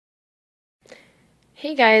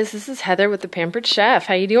Hey guys, this is Heather with the Pampered Chef.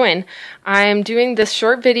 How you doing? I'm doing this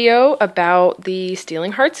short video about the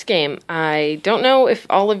Stealing Hearts game. I don't know if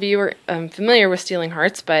all of you are familiar with Stealing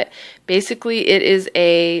Hearts, but basically it is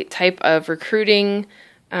a type of recruiting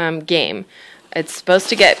game. It's supposed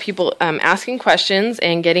to get people asking questions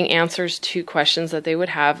and getting answers to questions that they would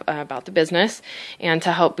have about the business and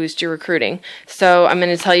to help boost your recruiting. So I'm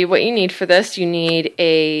going to tell you what you need for this. You need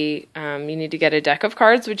to get a deck of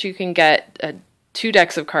cards, which you can get 2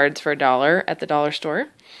 decks of cards for $1 at the dollar store.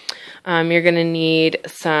 You're going to need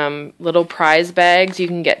some little prize bags. You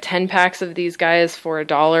can get 10 packs of these guys for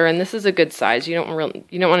 $1, and this is a good size. You don't want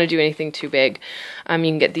to do anything too big. You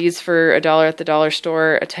can get these for $1 at the dollar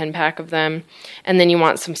store, a 10 pack of them. And then you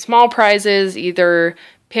want some small prizes, either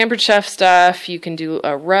Pampered Chef stuff. You can do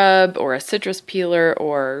a rub or a citrus peeler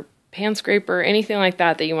or pan scraper, anything like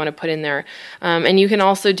that you want to put in there. And you can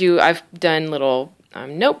also I've done little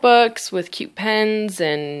notebooks with cute pens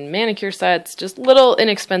and manicure sets, just little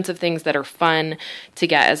inexpensive things that are fun to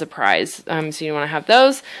get as a prize. So you want to have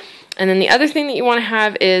those. And then the other thing that you want to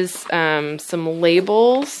have is some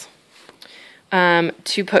labels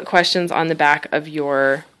to put questions on the back of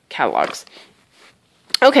your catalogs.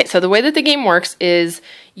 Okay, so the way that the game works is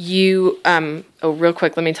real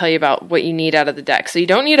quick, let me tell you about what you need out of the deck. So you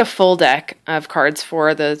don't need a full deck of cards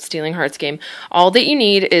for the Stealing Hearts game. All that you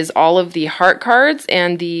need is all of the heart cards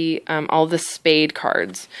and all the spade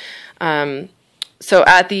cards. So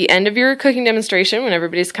at the end of your cooking demonstration, when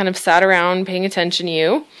everybody's kind of sat around paying attention to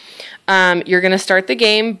you, you're going to start the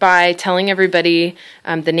game by telling everybody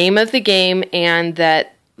the name of the game and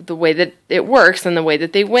that the way that it works and the way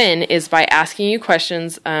that they win is by asking you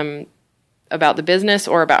questions about the business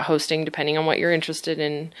or about hosting, depending on what you're interested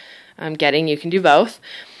in getting. You can do both.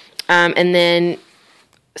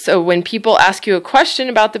 So when people ask you a question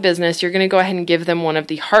about the business, you're going to go ahead and give them one of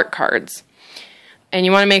the heart cards. And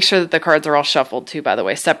you want to make sure that the cards are all shuffled too, by the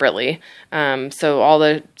way, separately. So all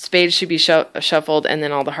the spades should be shuffled, and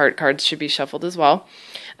then all the heart cards should be shuffled as well.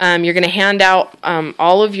 You're going to hand out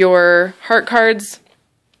all of your heart cards.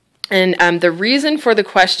 And the reason for the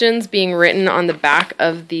questions being written on the back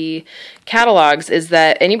of the catalogs is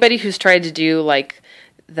that anybody who's tried to do like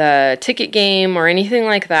the ticket game or anything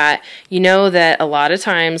like that, you know that a lot of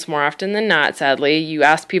times, more often than not, sadly, you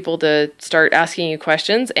ask people to start asking you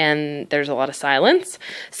questions and there's a lot of silence.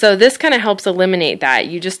 So this kind of helps eliminate that.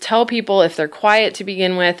 You just tell people if they're quiet to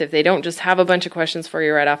begin with, if they don't just have a bunch of questions for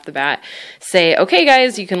you right off the bat, say, okay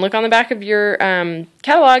guys, you can look on the back of your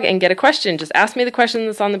catalog and get a question. Just ask me the question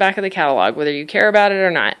that's on the back of the catalog, whether you care about it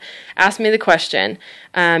or not. Ask me the question.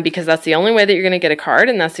 Because that's the only way that you're going to get a card,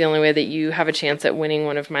 and that's the only way that you have a chance at winning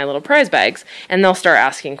one of my little prize bags. And they'll start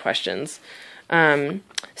asking questions.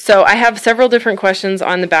 So I have several different questions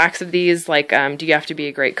on the backs of these, like do you have to be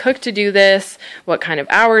a great cook to do this? What kind of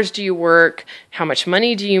hours do you work? How much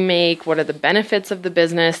money do you make? What are the benefits of the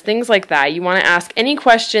business? Things like that. You want to ask any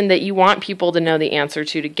question that you want people to know the answer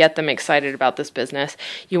to get them excited about this business.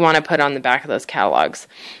 You want to put on the back of those catalogs.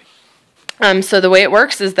 So the way it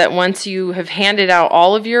works is that once you have handed out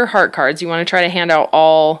all of your heart cards, you want to try to hand out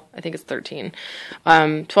all, I think it's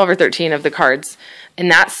 12 or 13 of the cards in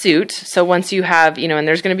that suit. So once you have, and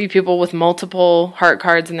there's going to be people with multiple heart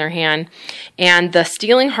cards in their hand. And the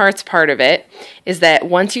Stealing Hearts part of it is that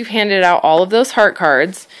once you've handed out all of those heart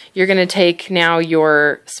cards, you're going to take now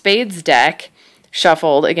your spades deck,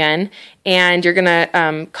 shuffled again, and you're going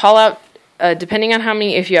to call out, depending on how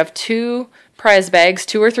many, if you have 2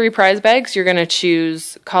 or 3 prize bags, you're going to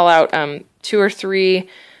call out 2 or 3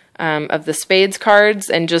 of the spades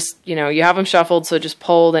cards, and just, you have them shuffled, so just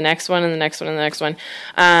pull the next one and the next one and the next one.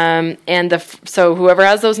 So whoever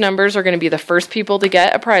has those numbers are going to be the first people to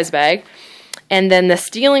get a prize bag. And then the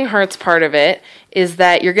Stealing Hearts part of it is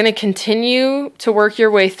that you're going to continue to work your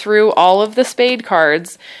way through all of the spade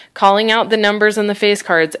cards, calling out the numbers on the face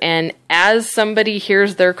cards, and as somebody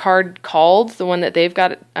hears their card called, the one that they've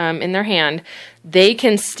got in their hand, they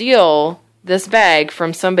can steal this bag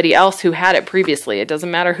from somebody else who had it previously. It doesn't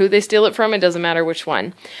matter who they steal it from, it doesn't matter which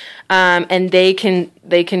one. And the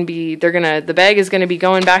bag is going to be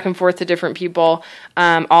going back and forth to different people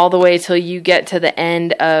all the way till you get to the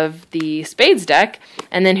end of the spades deck.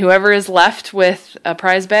 And then whoever is left with a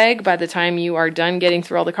prize bag by the time you are done getting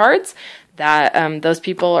through all the cards, those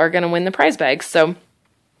people are going to win the prize bags. So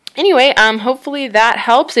anyway, hopefully that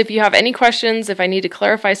helps. If you have any questions, if I need to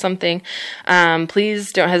clarify something,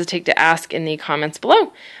 please don't hesitate to ask in the comments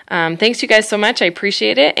below. Thanks you guys so much. I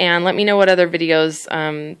appreciate it. And let me know what other videos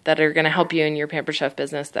that are going to help you in your Pampered Chef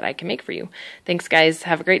business that I can make for you. Thanks guys.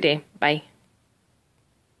 Have a great day. Bye.